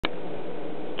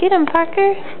Get him,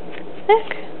 Parker.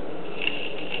 Look.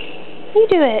 You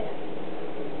do it.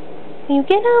 You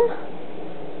get him?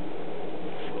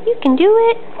 You can do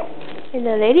it. And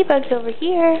the ladybug's over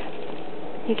here.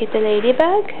 You get the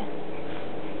ladybug?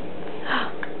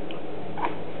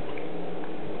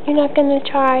 You're not gonna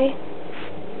try?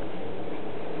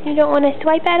 You don't want to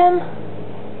swipe at him?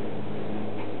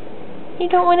 You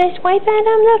don't want to swipe at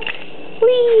him? Look.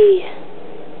 Whee!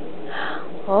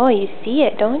 Oh, you see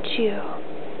it, don't you?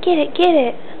 Get it, get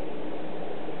it.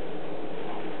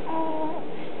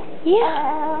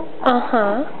 Yeah.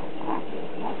 Uh-huh.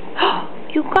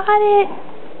 You got it.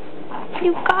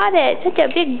 You got it. Such a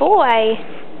big boy.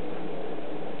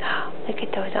 Look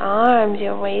at those arms.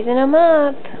 You're raising them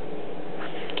up.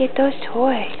 Get those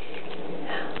toys.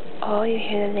 Oh, you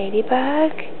hear the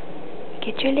ladybug?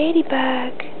 Get your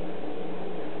ladybug.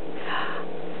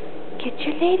 Get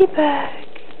your ladybug.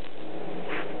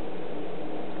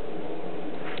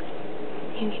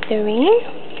 You get the ring?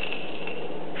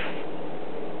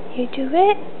 You do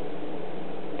it?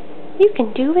 You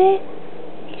can do it.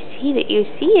 You see that you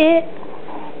see it.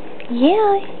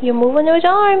 Yeah, you're moving those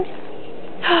arms.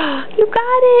 You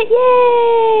got it!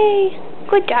 Yay!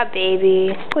 Good job,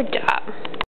 baby. Good job.